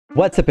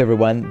What's up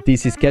everyone,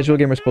 this is Casual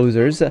Gamers for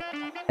Losers,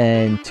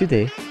 and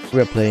today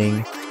we're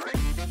playing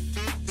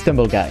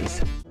Stumble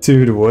Guys.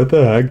 Dude, what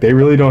the heck? They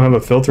really don't have a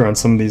filter on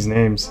some of these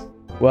names.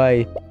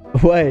 Why?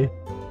 Why?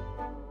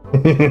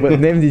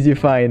 What name did you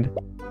find?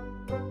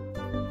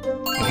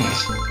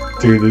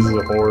 Dude, this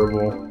is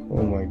horrible.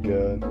 Oh my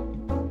god.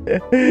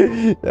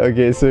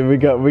 Okay, so we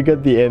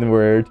got the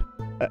N-word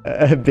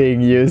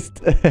being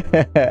used.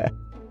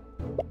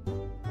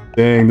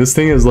 Dang, this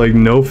thing is like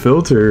no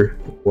filter.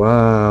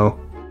 Wow.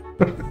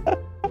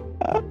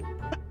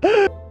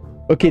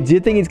 Okay, do you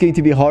think it's going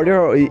to be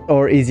harder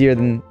or easier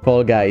than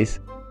Fall Guys?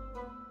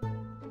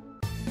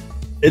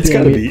 It's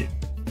gotta be.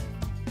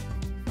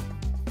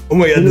 Oh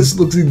my god, this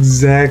looks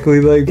exactly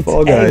like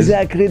Fall Guys.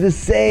 Exactly the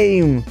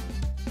same.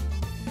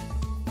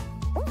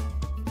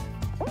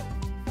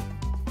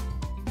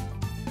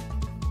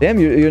 Damn,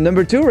 you're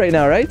number 2 right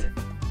now, right?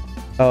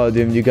 Oh,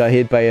 damn, you got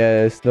hit by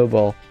a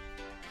snowball.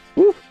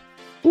 Ooh,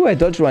 ooh, I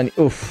dodged one.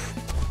 Oof.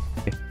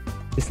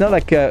 It's not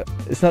like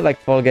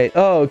Fall Guys.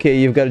 Oh, okay,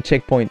 you've got a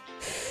checkpoint.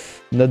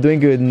 Not doing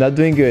good. Not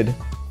doing good.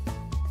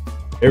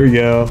 There we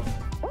go.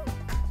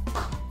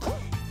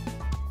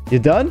 You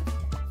done?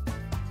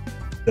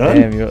 Done?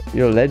 Damn,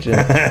 you're a legend.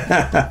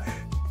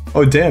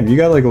 Oh damn, you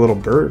got like a little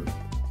bird.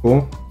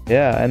 Cool.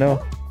 Yeah, I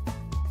know.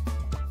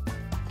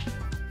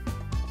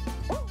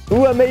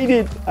 Ooh, I made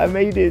it! I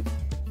made it!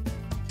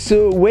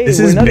 So, wait, This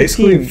we're is not a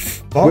basically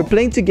team. We're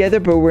playing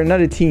together, but we're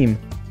not a team.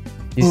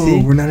 You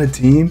see? We're not a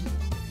team?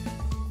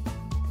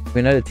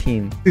 We're not a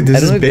team. Dude,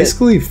 this is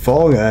basically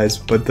Fall Guys,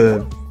 but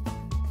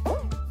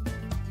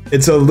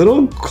it's a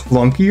little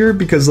clunkier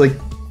because, like,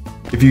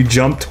 if you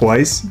jump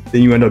twice,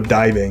 then you end up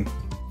diving.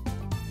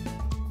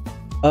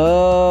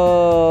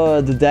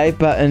 Oh, the dive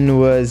button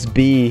was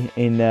B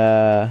in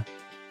Yeah.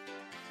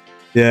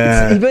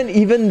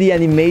 even the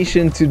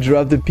animation to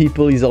drop the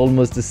people is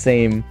almost the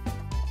same.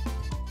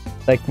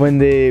 Like when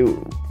they,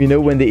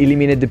 when they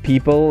eliminate the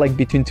people, like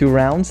between 2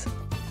 rounds.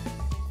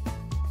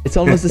 It's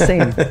almost the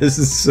same. This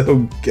is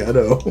so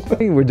ghetto. I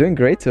think we're doing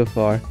great so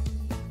far.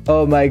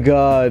 Oh my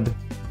god.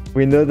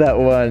 We know that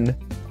one.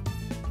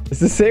 It's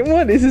the same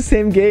one. It's the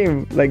same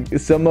game. Like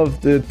some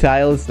of the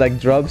tiles like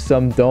drop,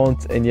 some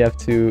don't, and you have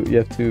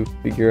to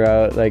figure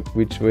out like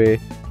which way.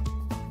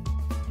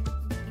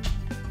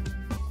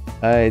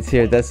 Alright, it's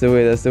here. That's the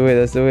way. That's the way.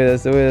 That's the way.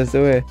 That's the way. That's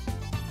the way.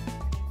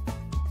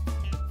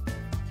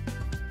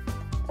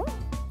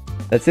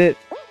 That's it.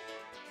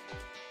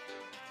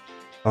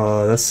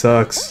 Oh, that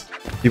sucks.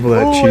 People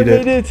that I cheated.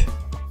 made it.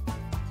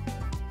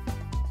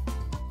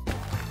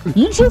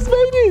 You just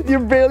made it. You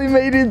barely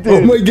made it, dude.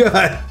 Oh my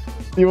god.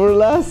 You were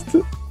last.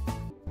 Dude,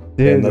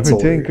 Man, that's we're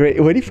doing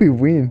great. What if we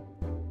win?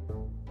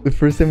 The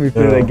first time we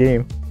play that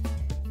game.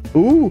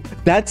 Ooh,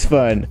 that's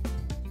fun.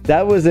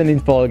 That wasn't in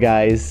Fall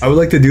Guys. I would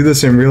like to do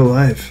this in real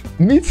life.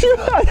 Me too.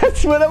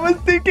 That's what I was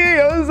thinking.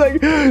 I was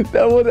like,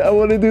 I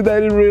want to do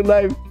that in real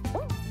life.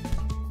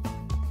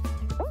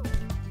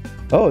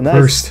 Oh, nice.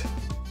 First.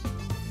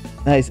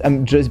 Nice.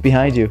 I'm just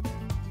behind you.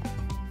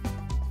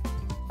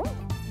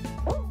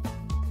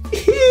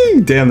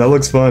 Damn, that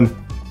looks fun.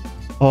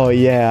 Oh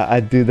yeah, I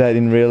do that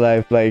in real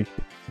life like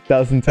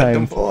 1,000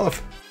 times.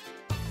 Off.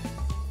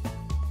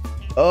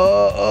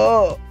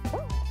 Oh,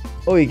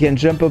 oh, you can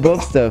jump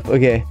above stuff.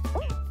 Okay.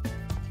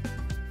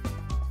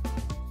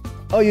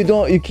 Oh, you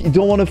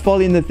don't want to fall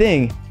in the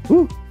thing.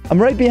 Ooh,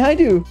 I'm right behind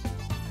you.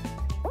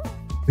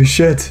 Oh,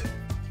 shit.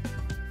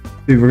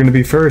 Dude, we're gonna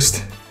be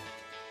first.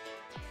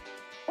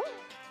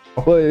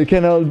 Well, it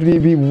can only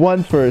be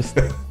one first.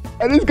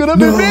 And it's gonna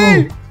be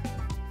me!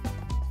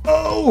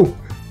 Oh!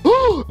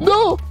 Oh,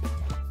 no!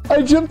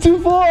 I jumped too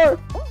far!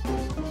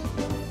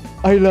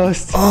 I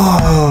lost.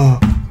 Oh!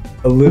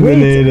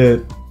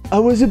 Eliminated. I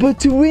was about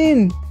to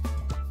win!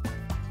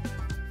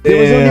 There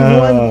was only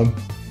one.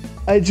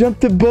 I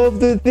jumped above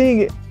the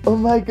thing. Oh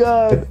my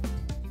god.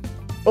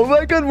 Oh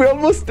my god, we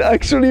almost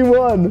actually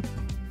won.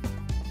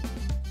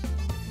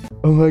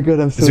 Oh my god,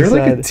 I'm so sad. Is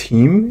there like a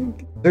team?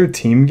 Is there a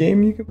team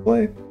game you can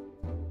play?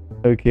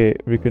 Okay,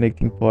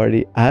 reconnecting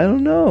party. I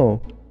don't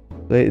know.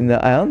 Wait, no,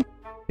 I don't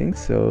think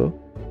so.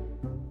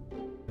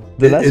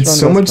 It's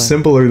so much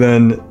simpler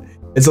than...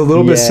 It's a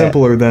little bit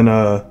simpler than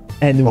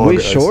and way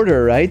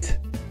shorter, right?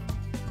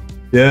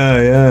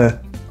 Yeah, yeah.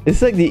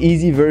 It's like the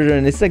easy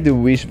version. It's like the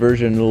Wish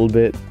version a little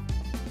bit.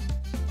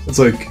 It's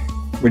like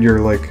when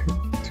your like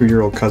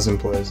 2-year-old cousin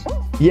plays.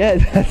 Yeah,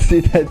 that's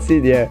it. That's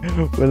it. Yeah,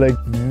 where like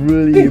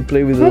really you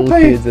play with little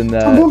kids and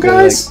Stumble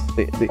Guys.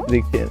 Like,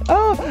 they can.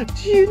 Oh,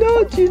 do you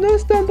know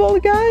Stumble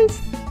Guys?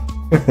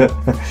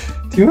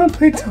 Do you want to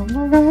play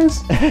Stumble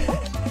Guys?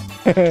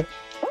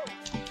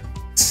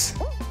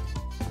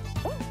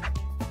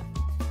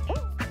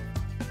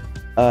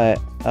 Alright.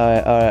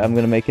 I'm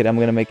gonna make it. I'm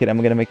gonna make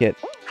it.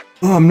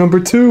 Oh, I'm number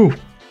 2.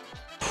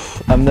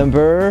 I'm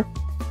number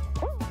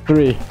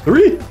 3.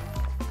 3?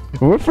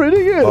 We're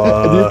pretty good.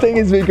 Do you think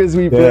it's because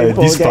we played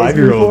Fall these Guys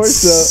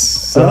 5-year-olds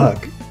before,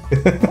 suck.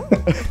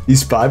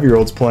 These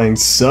 5-year-olds playing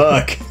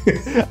suck.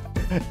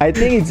 I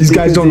think it's these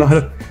guys don't know how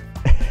to.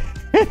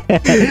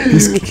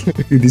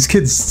 these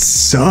kids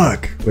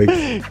suck.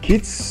 Like,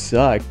 kids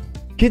suck.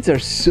 Kids are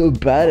so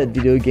bad at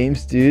video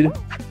games, dude.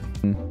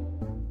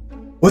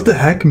 What the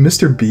heck,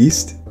 Mr.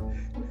 Beast?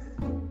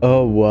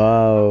 Oh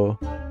wow.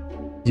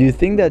 Do you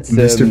think that's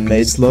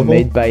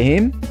made by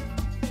him?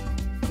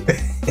 I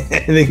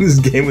think this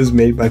game was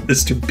made by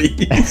Mr.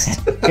 Beast.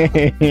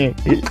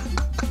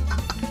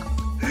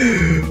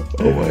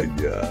 Oh my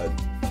god.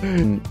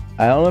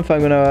 I don't know if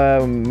I'm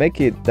gonna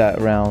make it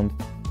that round.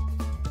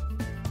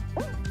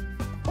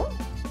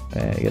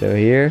 Get over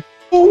here.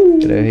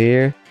 Get over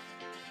here.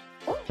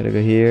 Get over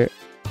here.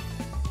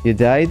 You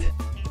died?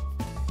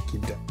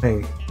 Keep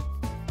dying.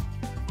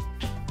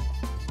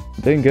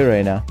 Doing good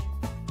right now.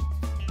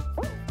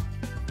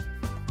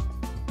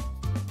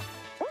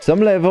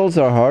 Some levels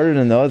are harder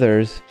than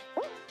others.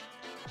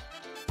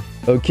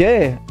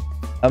 Okay,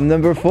 I'm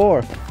number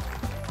 4.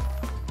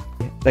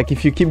 Like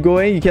if you keep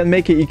going, you can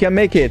make it. You can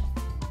make it.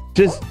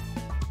 Just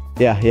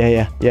yeah.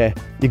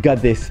 You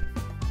got this.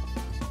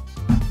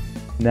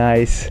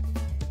 Nice.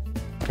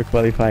 You're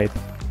qualified.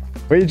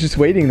 Were you just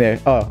waiting there?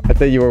 Oh, I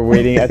thought you were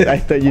waiting. I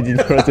thought you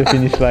didn't cross the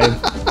finish line.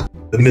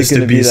 The Is it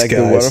gonna Mr. Beast be like guys.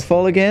 the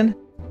waterfall again?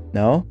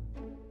 No.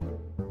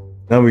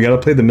 No, we gotta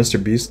play the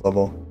Mr. Beast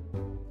level.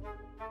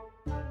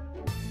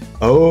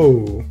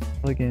 Oh.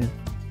 Again.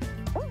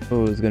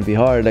 Oh, it's gonna be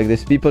hard. Like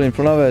there's people in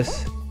front of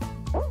us.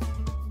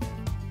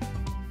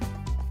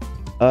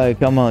 Alright,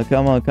 come on.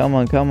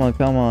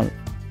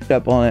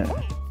 Step on it.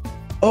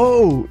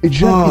 Oh, it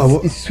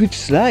jumped. It switched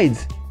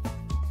slides.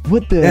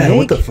 What the heck?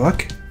 What the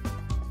fuck?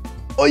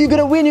 Oh, you're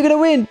gonna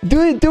win.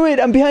 Do it.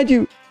 I'm behind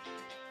you.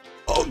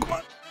 Oh, come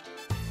on.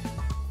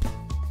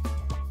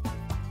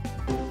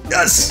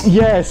 Yes.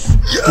 Yes.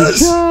 Good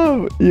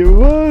job. You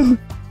won.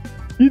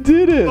 You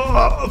did it.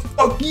 Oh,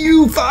 fuck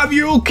you,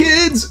 5-year-old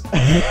kids.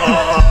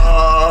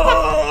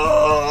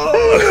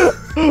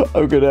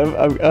 I'm gonna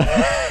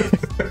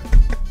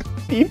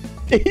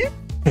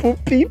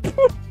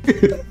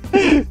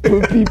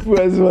People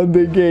has won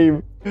the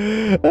game.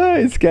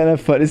 It's kind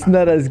of fun. It's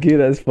not as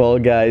good as Fall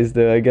Guys,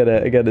 though. I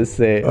gotta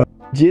say.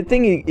 Do you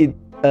think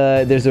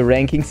there's a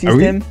ranking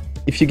system?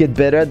 If you get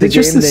better at the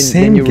game,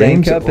 then you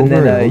rank up, and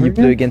then you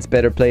play against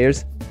better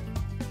players.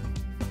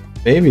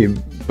 Maybe,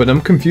 but I'm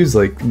confused.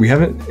 Like we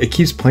haven't. It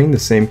keeps playing the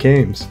same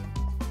games.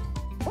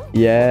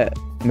 Yeah,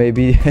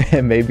 maybe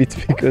maybe it's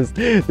because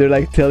they're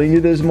like telling you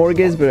there's more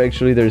games, but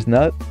actually there's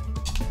not.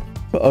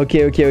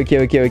 Okay.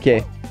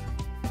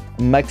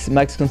 Max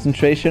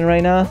concentration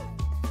right now.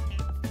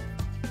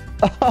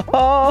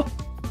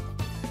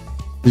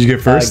 Did you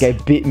get first? Guy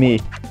beat me.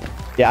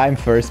 Yeah, I'm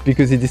first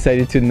because he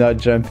decided to not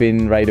jump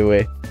in right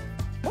away.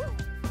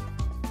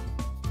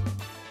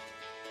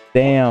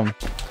 Damn.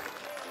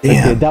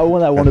 Okay, that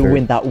one I want to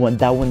win. That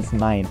one's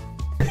mine.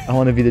 I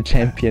want to be the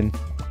champion.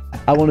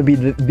 I want to be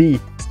the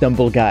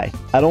stumble guy.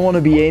 I don't want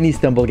to be any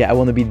stumble guy. I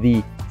want to be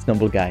the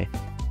stumble guy.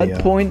 At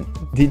that point,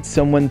 did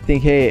someone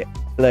think, hey,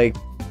 like,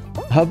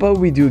 how about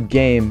we do a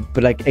game,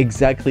 but like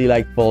exactly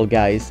like Fall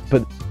Guys,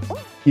 but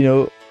you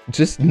know,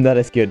 just not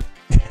as good.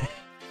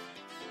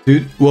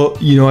 Dude, well,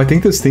 you know, I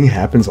think this thing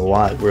happens a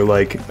lot where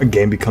like a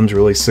game becomes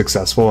really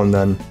successful and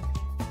then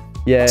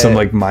some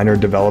like minor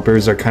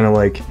developers are kind of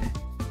like,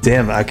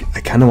 damn, I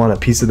kind of want a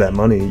piece of that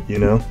money, you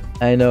know?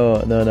 I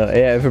know, no.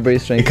 Yeah,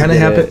 everybody's trying to get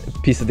a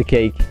piece of the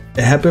cake.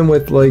 It happened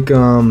with like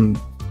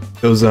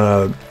those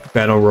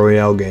battle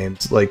royale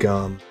games, like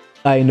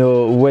I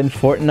know when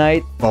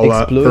Fortnite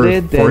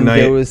exploded, then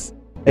there was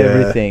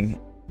everything.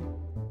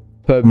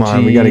 PUBG, come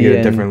on, we gotta get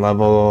a different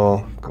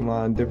level. Come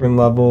on, different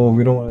level.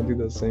 We don't want to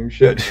do the same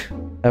shit.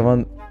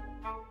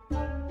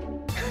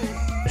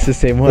 It's the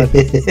same one.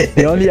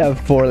 They only have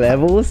 4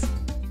 levels.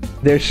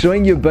 They're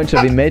showing you a bunch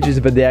of images,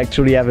 but they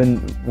actually haven't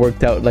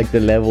worked out like the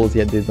levels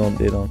yet. They don't.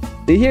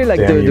 They hear like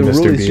the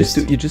rule is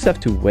just you just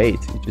have to wait.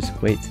 You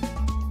just wait.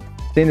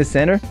 Stay in the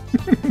center.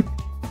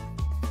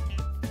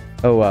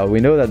 Oh wow, we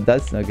know that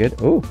that's not good.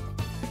 Oh,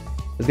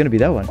 there's gonna be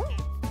that one.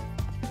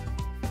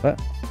 What?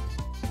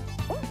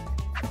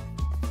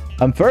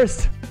 I'm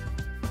first.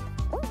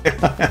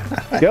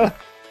 Go.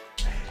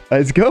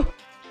 Let's go.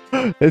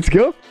 Let's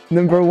go.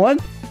 Number 1.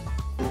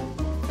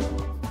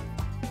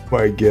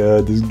 My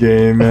god, this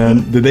game,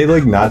 man. Did they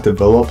like not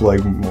develop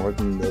like more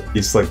than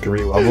these like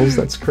 3 levels?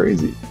 That's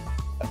crazy.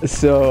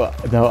 So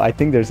no, I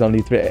think there's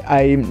only 3.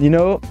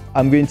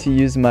 I'm going to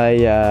use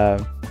my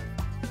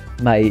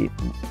my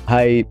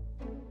high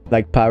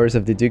like powers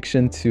of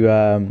deduction to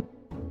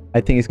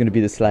I think it's going to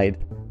be the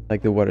slide,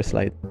 like the water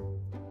slide.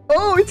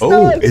 Oh, it's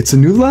not! It's a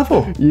new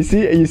level. You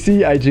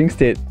see, I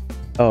jinxed it.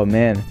 Oh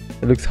man,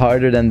 it looks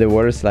harder than the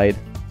water slide.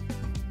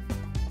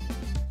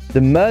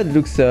 The mud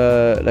looks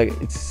like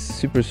it's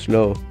super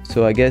slow,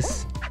 so I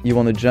guess you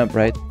want to jump,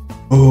 right?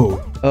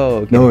 Oh.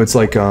 Okay. No, it's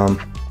like Oh,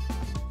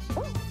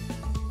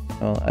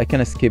 I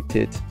kind of skipped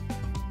it.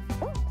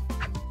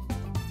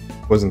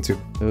 Wasn't too.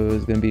 So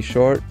it's gonna be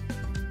short.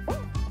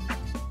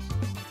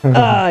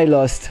 I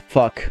lost.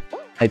 Fuck.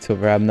 It's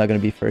over. I'm not gonna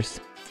be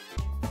first.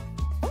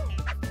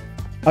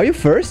 Are you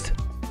first?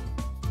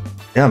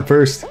 Yeah, I'm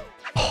first.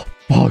 Oh,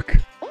 fuck.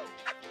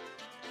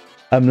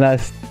 I'm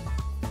last.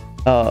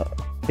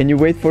 Can you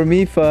wait for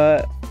me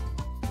for...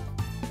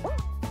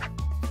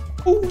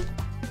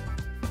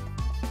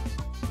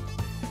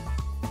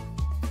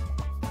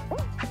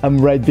 I'm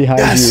right behind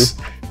yes!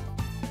 you.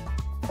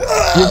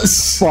 You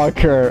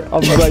fucker.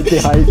 I'm right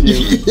behind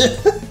you.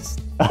 Yes!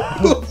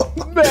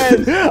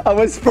 Man, I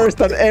was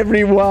first on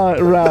every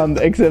round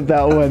except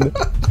that one.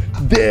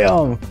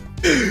 Damn.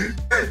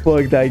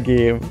 Fuck that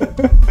game.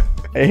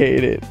 I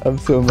hate it. I'm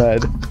so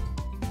mad.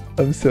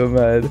 I'm so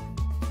mad.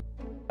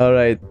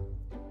 Alright.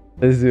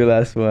 Let's do the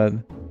last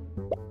one.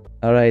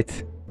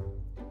 Alright.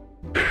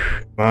 Come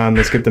on,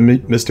 let's get the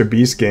Mr.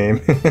 Beast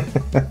game.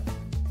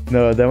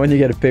 No, that one you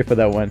gotta pay for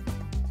that one.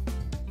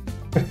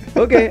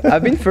 Okay,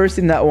 I've been first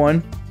in that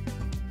one.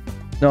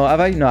 No, have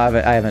I? No, I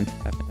haven't.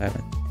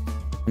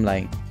 I'm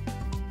lying.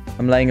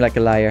 I'm lying like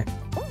a liar.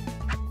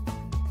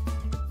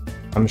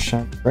 I'm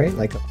shining right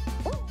like a...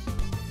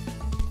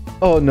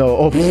 Oh no.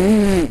 Oh,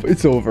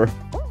 it's over.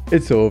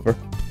 It's over.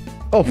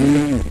 Oh,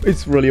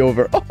 it's really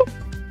over. Oh.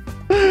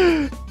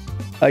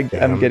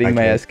 I'm getting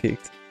my ass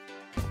kicked.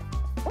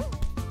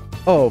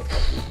 Oh.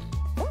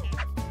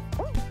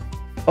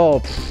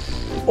 Oh.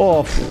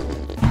 Oh.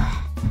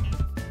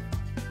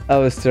 That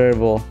was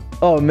terrible.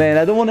 Oh man,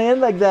 I don't want to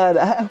end like that.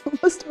 I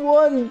almost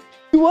won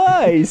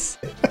twice.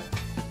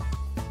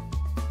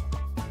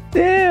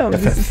 Damn,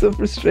 this is so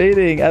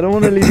frustrating. I don't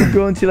want to leave it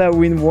go until I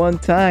win one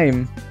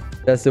time.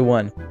 That's the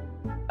one.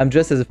 I'm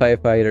dressed as a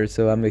firefighter,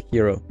 so I'm a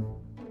hero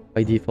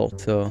by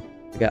default. So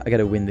I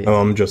gotta win this. Oh,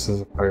 I'm just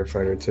as a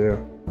firefighter too.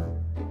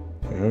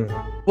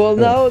 Well,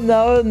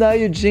 now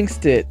you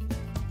jinxed it.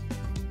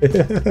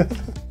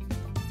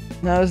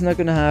 Now it's not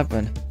gonna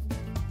happen.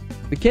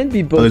 We can't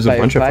be both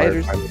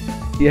firefighters.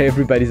 Yeah,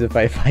 everybody's a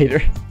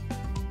firefighter.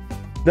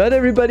 Not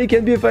everybody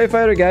can be a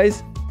firefighter,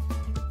 guys.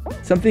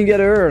 Something you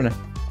gotta earn.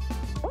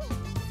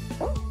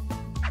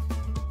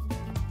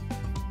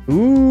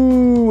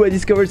 Ooh, I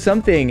discovered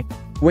something.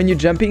 When you're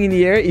jumping in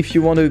the air, if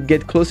you want to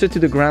get closer to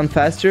the ground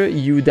faster,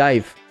 you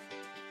dive.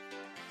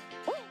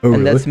 Oh,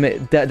 and really?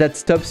 that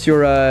stops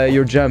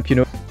your jump, you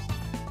know.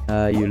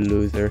 You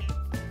loser.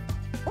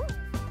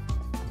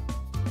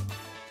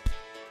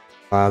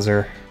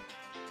 Loser.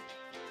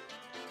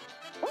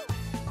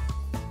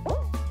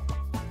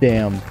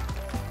 Damn.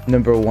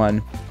 Number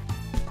one.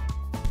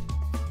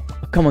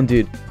 Oh, come on,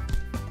 dude.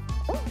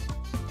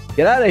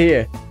 Get out of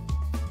here.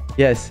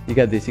 Yes, you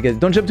got this. You got it.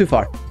 Don't jump too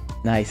far.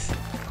 Nice.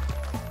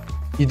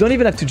 You don't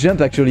even have to jump,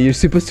 actually. You're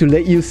supposed to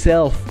let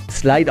yourself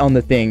slide on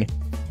the thing.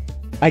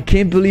 I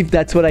can't believe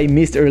that's what I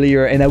missed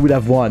earlier and I would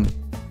have won.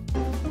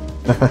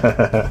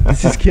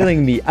 This is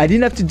killing me. I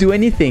didn't have to do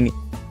anything.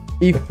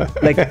 If,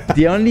 like,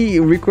 the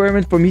only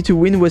requirement for me to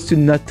win was to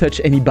not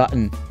touch any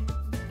button.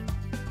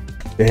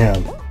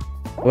 Damn.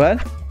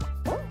 What?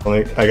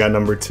 I got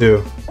number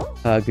 2.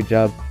 Good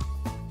job.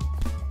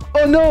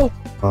 Oh no!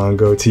 Come on,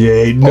 go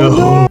TA. No!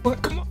 Oh, no!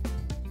 Come on.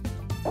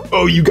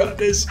 Oh, you got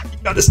this. You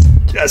got this.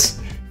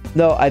 Yes.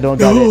 No, I don't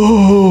got it.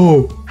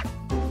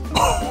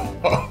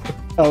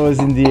 I was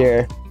in the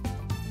air.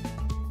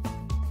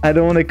 I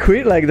don't want to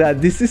quit like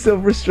that. This is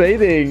so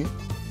frustrating.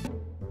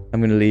 I'm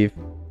gonna leave.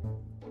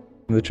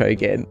 I'm gonna try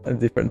again. A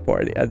different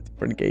party, a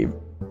different game.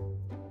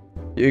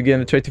 You're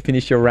gonna try to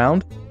finish your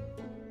round?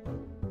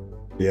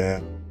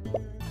 Yeah.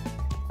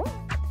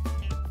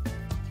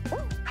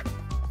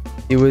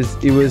 It was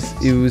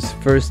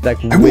first,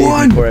 like,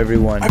 way before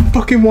everyone. I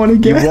fucking won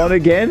again. You won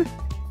again?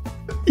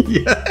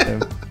 Yeah.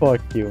 Fuck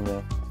you,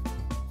 man.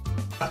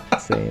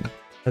 Insane.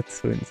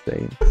 That's so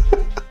insane.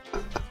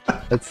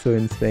 That's so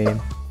insane.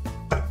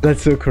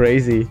 That's so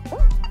crazy.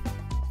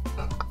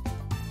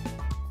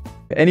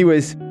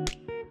 Anyways,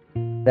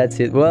 that's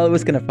it. Well, it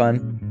was kind of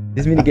fun.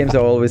 These mini games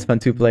are always fun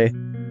to play.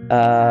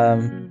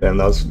 Damn,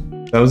 that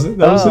was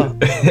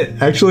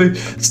it. Actually,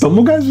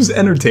 Stumble Guys was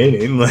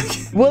entertaining. Like,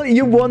 well,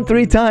 you won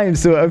 3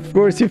 times, so of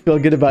course you feel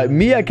good about it.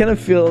 Me, I kind of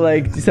feel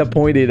like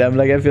disappointed. I'm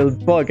like, I feel,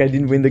 fuck, I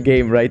didn't win the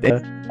game, right?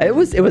 It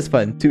was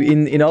fun.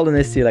 In all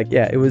honesty, like,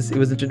 yeah, it was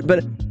interesting,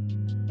 but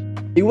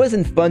it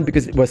wasn't fun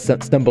because it was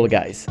Stumble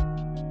Guys.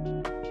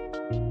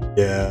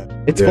 Yeah,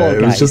 it's Fall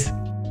Guys.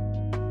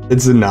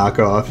 It's a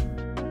knockoff.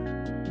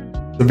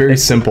 It's a very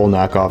simple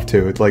knockoff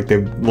too. It's like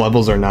the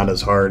levels are not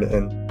as hard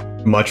and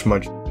much.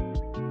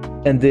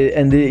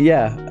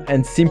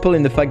 And simple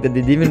in the fact that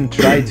they didn't even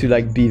try to,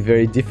 like, be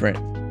very different.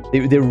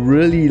 They're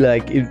really,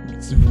 like,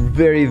 it's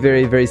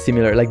very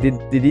similar. Like, they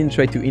didn't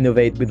try to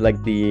innovate with,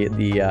 like,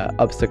 the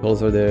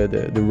obstacles or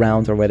the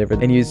rounds or whatever.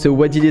 And so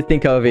what did you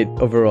think of it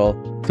overall?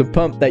 So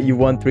pumped that you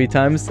won 3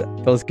 times.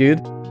 Feels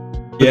good.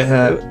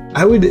 Yeah,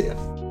 I would.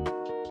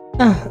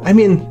 I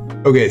mean,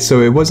 okay,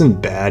 so it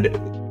wasn't bad.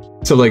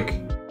 So, like,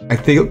 I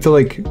feel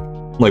like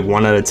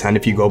 1 out of 10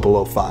 if you go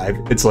below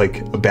 5, it's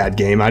like a bad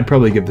game. I'd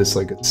probably give this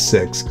like a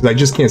 6 because I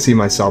just can't see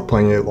myself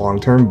playing it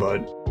long term.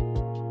 But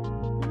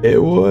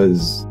it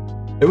was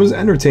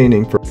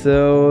entertaining.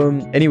 So,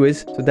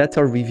 anyways, so that's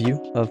our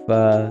review of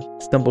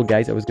Stumble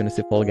Guys. I was gonna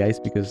say Fall Guys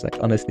because, like,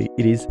 honestly,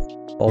 it is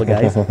Fall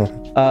Guys.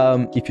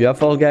 If you have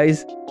Fall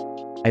Guys,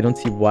 I don't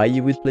see why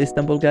you would play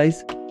Stumble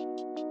Guys.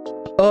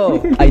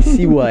 Oh, I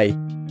see why.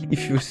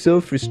 If you're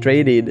so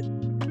frustrated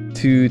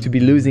to be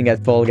losing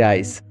at Fall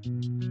Guys,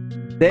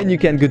 then you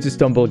can go to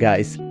Stumble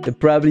Guys.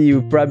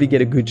 You probably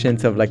get a good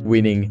chance of like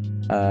winning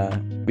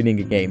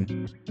a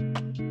game.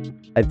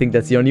 I think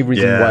that's the only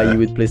reason why you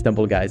would play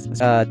Stumble Guys.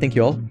 Thank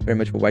you all very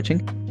much for watching.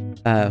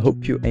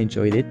 Hope you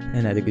enjoyed it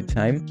and had a good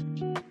time.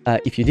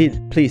 If you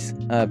did, please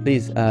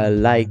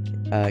like,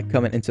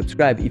 comment, and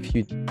subscribe. If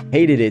you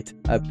hated it,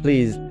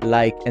 please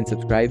like and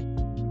subscribe.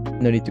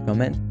 No need to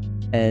comment.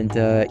 And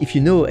if you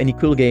know any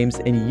cool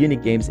games, any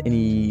unique games,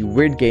 any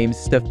weird games,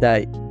 stuff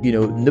that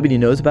nobody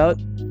knows about,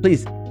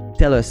 please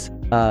tell us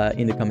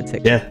in the comment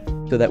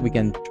section so that we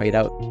can try it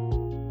out.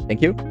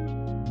 Thank you.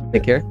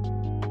 Take care.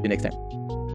 See you next time.